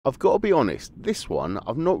I've got to be honest, this one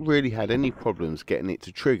I've not really had any problems getting it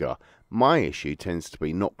to trigger. My issue tends to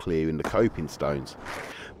be not clearing the coping stones.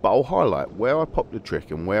 But I'll highlight where I pop the trick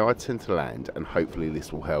and where I tend to land, and hopefully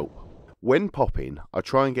this will help. When popping, I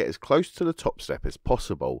try and get as close to the top step as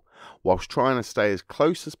possible, whilst trying to stay as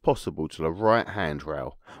close as possible to the right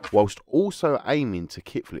handrail, whilst also aiming to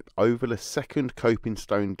kickflip over the second coping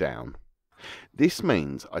stone down. This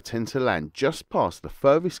means I tend to land just past the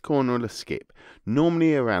furthest corner of the skip,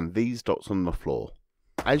 normally around these dots on the floor.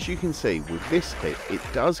 As you can see with this clip, it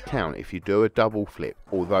does count if you do a double flip,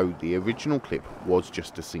 although the original clip was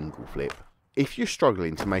just a single flip. If you're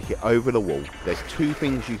struggling to make it over the wall, there's two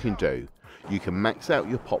things you can do. You can max out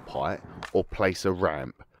your pop height or place a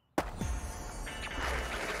ramp.